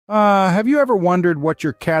Have you ever wondered what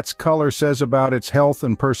your cat's color says about its health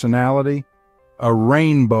and personality? A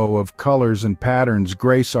rainbow of colors and patterns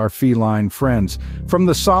grace our feline friends, from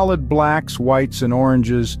the solid blacks, whites, and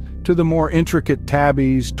oranges to the more intricate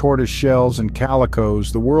tabbies, tortoiseshells, and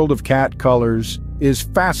calicos. The world of cat colors is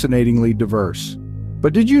fascinatingly diverse.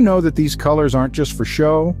 But did you know that these colors aren't just for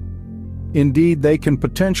show? Indeed, they can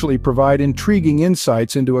potentially provide intriguing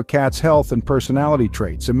insights into a cat's health and personality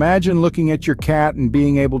traits. Imagine looking at your cat and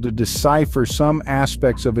being able to decipher some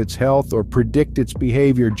aspects of its health or predict its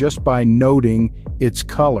behavior just by noting its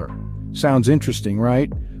color. Sounds interesting, right?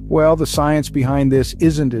 Well, the science behind this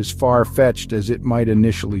isn't as far-fetched as it might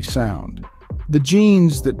initially sound. The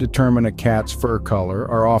genes that determine a cat's fur color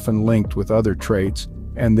are often linked with other traits,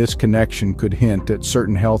 and this connection could hint at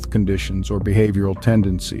certain health conditions or behavioral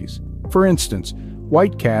tendencies. For instance,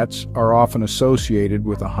 white cats are often associated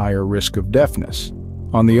with a higher risk of deafness.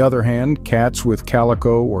 On the other hand, cats with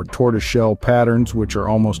calico or tortoiseshell patterns, which are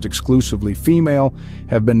almost exclusively female,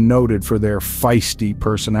 have been noted for their feisty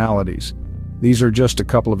personalities. These are just a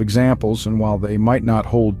couple of examples, and while they might not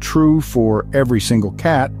hold true for every single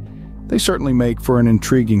cat, they certainly make for an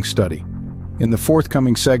intriguing study. In the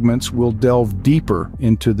forthcoming segments, we'll delve deeper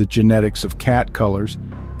into the genetics of cat colors,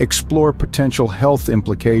 explore potential health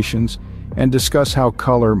implications, and discuss how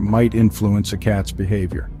color might influence a cat's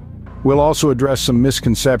behavior. We'll also address some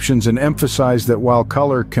misconceptions and emphasize that while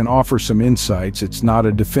color can offer some insights, it's not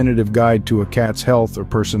a definitive guide to a cat's health or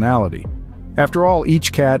personality. After all,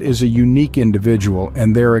 each cat is a unique individual,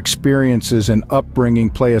 and their experiences and upbringing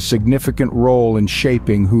play a significant role in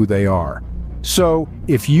shaping who they are. So,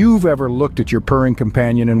 if you've ever looked at your purring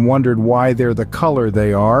companion and wondered why they're the color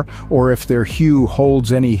they are, or if their hue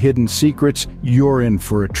holds any hidden secrets, you're in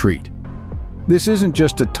for a treat. This isn't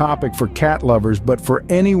just a topic for cat lovers, but for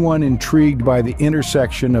anyone intrigued by the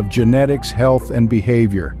intersection of genetics, health, and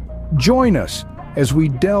behavior. Join us as we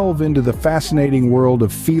delve into the fascinating world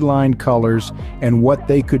of feline colors and what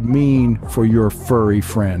they could mean for your furry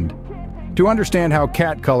friend. To understand how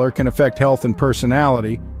cat color can affect health and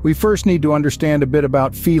personality, we first need to understand a bit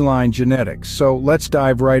about feline genetics, so let's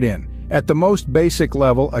dive right in. At the most basic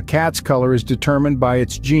level, a cat's color is determined by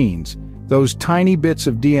its genes, those tiny bits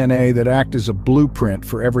of DNA that act as a blueprint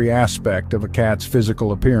for every aspect of a cat's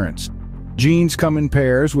physical appearance. Genes come in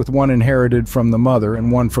pairs, with one inherited from the mother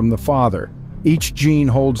and one from the father. Each gene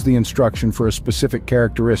holds the instruction for a specific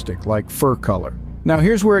characteristic, like fur color. Now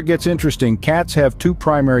here's where it gets interesting. Cats have two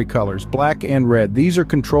primary colors, black and red. These are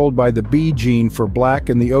controlled by the B gene for black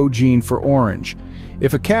and the O gene for orange.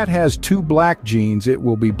 If a cat has two black genes, it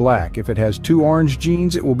will be black. If it has two orange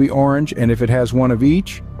genes, it will be orange. And if it has one of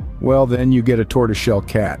each, well, then you get a tortoiseshell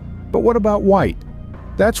cat. But what about white?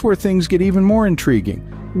 That's where things get even more intriguing.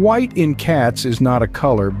 White in cats is not a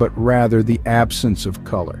color, but rather the absence of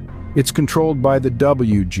color. It's controlled by the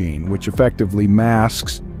W gene, which effectively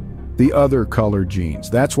masks the other color genes.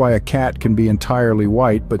 That's why a cat can be entirely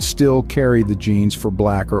white but still carry the genes for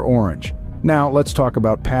black or orange. Now let's talk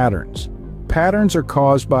about patterns. Patterns are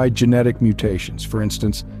caused by genetic mutations. For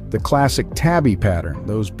instance, the classic tabby pattern,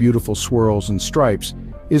 those beautiful swirls and stripes,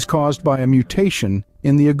 is caused by a mutation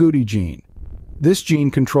in the agouti gene. This gene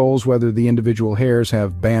controls whether the individual hairs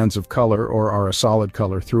have bands of color or are a solid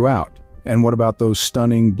color throughout. And what about those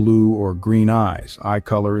stunning blue or green eyes? Eye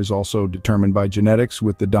color is also determined by genetics,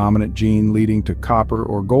 with the dominant gene leading to copper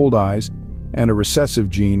or gold eyes, and a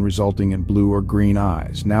recessive gene resulting in blue or green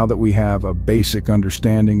eyes. Now that we have a basic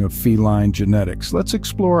understanding of feline genetics, let's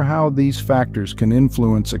explore how these factors can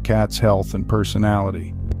influence a cat's health and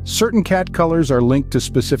personality. Certain cat colors are linked to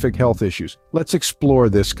specific health issues. Let's explore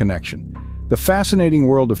this connection. The fascinating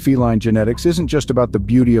world of feline genetics isn't just about the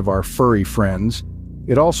beauty of our furry friends.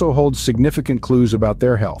 It also holds significant clues about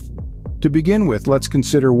their health. To begin with, let's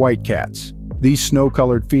consider white cats. These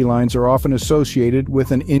snow-colored felines are often associated with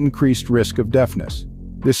an increased risk of deafness.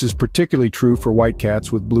 This is particularly true for white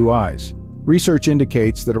cats with blue eyes. Research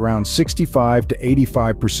indicates that around 65 to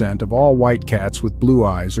 85% of all white cats with blue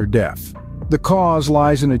eyes are deaf. The cause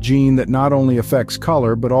lies in a gene that not only affects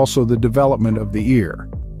color but also the development of the ear.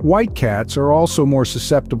 White cats are also more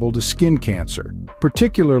susceptible to skin cancer,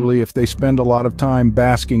 particularly if they spend a lot of time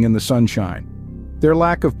basking in the sunshine. Their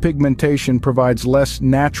lack of pigmentation provides less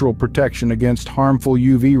natural protection against harmful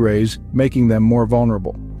UV rays, making them more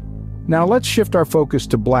vulnerable. Now let's shift our focus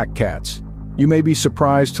to black cats. You may be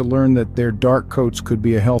surprised to learn that their dark coats could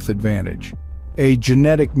be a health advantage. A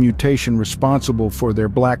genetic mutation responsible for their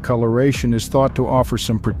black coloration is thought to offer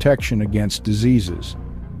some protection against diseases.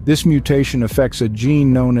 This mutation affects a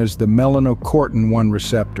gene known as the melanocortin 1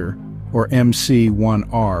 receptor, or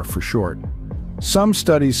MC1R for short. Some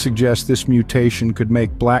studies suggest this mutation could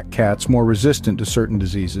make black cats more resistant to certain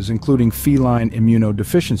diseases, including feline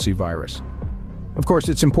immunodeficiency virus. Of course,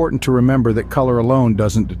 it's important to remember that color alone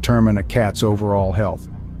doesn't determine a cat's overall health.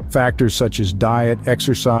 Factors such as diet,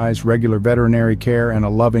 exercise, regular veterinary care, and a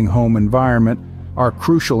loving home environment are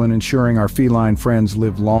crucial in ensuring our feline friends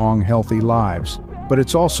live long, healthy lives. But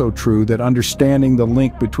it's also true that understanding the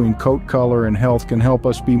link between coat color and health can help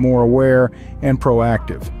us be more aware and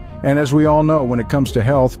proactive. And as we all know, when it comes to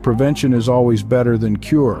health, prevention is always better than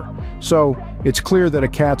cure. So, it's clear that a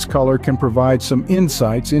cat's color can provide some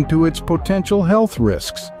insights into its potential health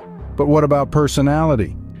risks. But what about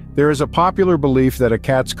personality? There is a popular belief that a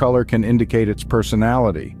cat's color can indicate its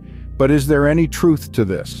personality. But is there any truth to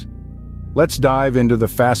this? Let's dive into the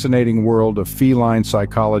fascinating world of feline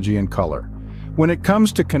psychology and color. When it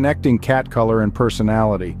comes to connecting cat color and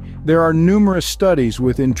personality, there are numerous studies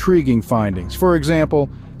with intriguing findings. For example,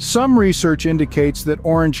 some research indicates that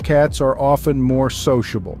orange cats are often more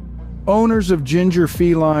sociable. Owners of ginger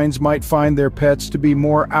felines might find their pets to be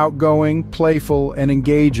more outgoing, playful, and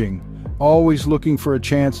engaging, always looking for a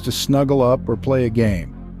chance to snuggle up or play a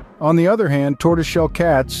game. On the other hand, tortoiseshell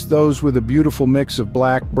cats, those with a beautiful mix of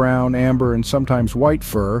black, brown, amber, and sometimes white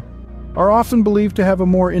fur, are often believed to have a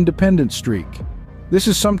more independent streak. This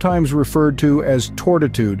is sometimes referred to as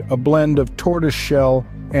tortitude, a blend of tortoiseshell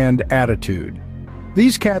and attitude.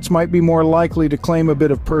 These cats might be more likely to claim a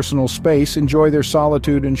bit of personal space, enjoy their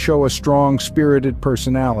solitude, and show a strong, spirited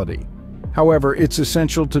personality. However, it's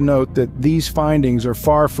essential to note that these findings are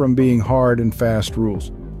far from being hard and fast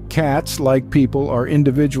rules. Cats, like people, are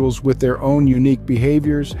individuals with their own unique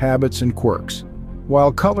behaviors, habits, and quirks.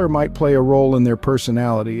 While color might play a role in their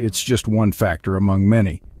personality, it's just one factor among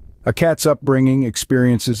many. A cat's upbringing,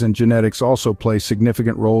 experiences, and genetics also play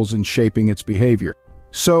significant roles in shaping its behavior.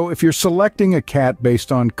 So, if you're selecting a cat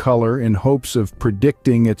based on color in hopes of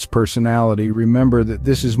predicting its personality, remember that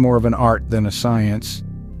this is more of an art than a science.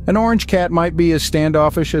 An orange cat might be as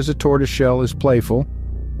standoffish as a tortoiseshell is playful,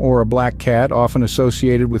 or a black cat, often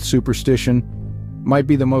associated with superstition, might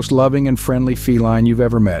be the most loving and friendly feline you've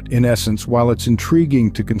ever met. In essence, while it's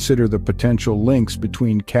intriguing to consider the potential links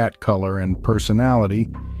between cat color and personality,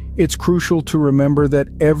 it's crucial to remember that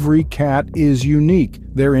every cat is unique.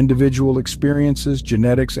 Their individual experiences,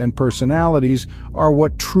 genetics, and personalities are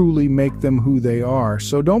what truly make them who they are.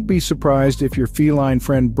 So don't be surprised if your feline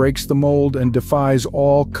friend breaks the mold and defies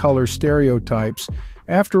all color stereotypes.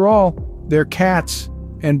 After all, they're cats,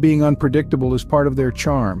 and being unpredictable is part of their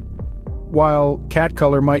charm. While cat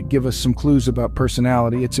color might give us some clues about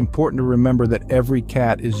personality, it's important to remember that every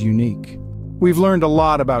cat is unique. We've learned a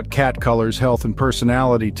lot about cat colors, health, and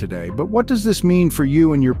personality today, but what does this mean for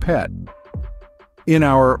you and your pet? In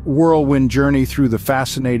our whirlwind journey through the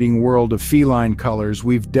fascinating world of feline colors,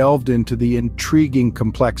 we've delved into the intriguing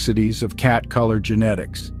complexities of cat color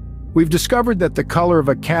genetics. We've discovered that the color of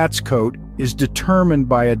a cat's coat is determined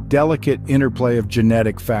by a delicate interplay of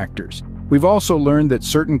genetic factors. We've also learned that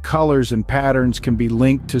certain colors and patterns can be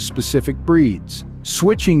linked to specific breeds.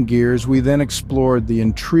 Switching gears, we then explored the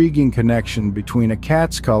intriguing connection between a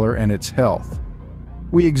cat's color and its health.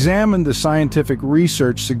 We examined the scientific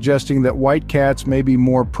research suggesting that white cats may be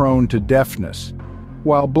more prone to deafness,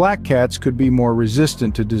 while black cats could be more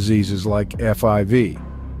resistant to diseases like FIV.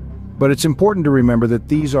 But it's important to remember that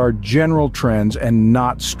these are general trends and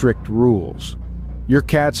not strict rules. Your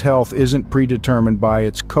cat's health isn't predetermined by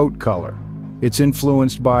its coat color. It's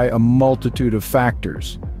influenced by a multitude of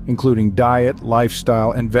factors, including diet,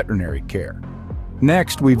 lifestyle, and veterinary care.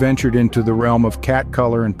 Next, we ventured into the realm of cat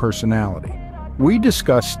color and personality. We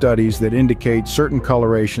discussed studies that indicate certain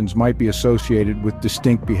colorations might be associated with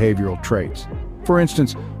distinct behavioral traits. For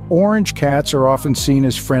instance, orange cats are often seen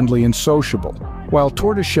as friendly and sociable, while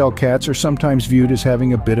tortoiseshell cats are sometimes viewed as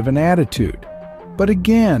having a bit of an attitude. But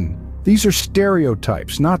again, these are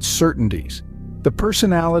stereotypes, not certainties. The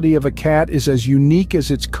personality of a cat is as unique as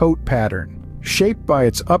its coat pattern, shaped by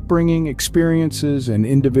its upbringing, experiences, and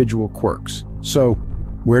individual quirks. So,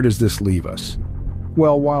 where does this leave us?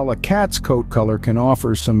 Well, while a cat's coat color can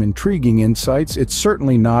offer some intriguing insights, it's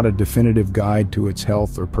certainly not a definitive guide to its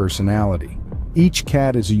health or personality. Each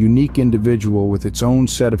cat is a unique individual with its own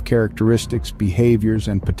set of characteristics, behaviors,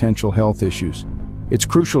 and potential health issues. It's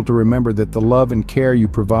crucial to remember that the love and care you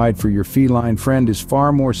provide for your feline friend is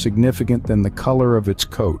far more significant than the color of its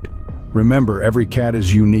coat. Remember, every cat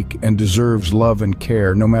is unique and deserves love and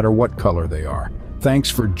care, no matter what color they are. Thanks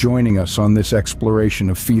for joining us on this exploration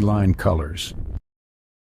of feline colors.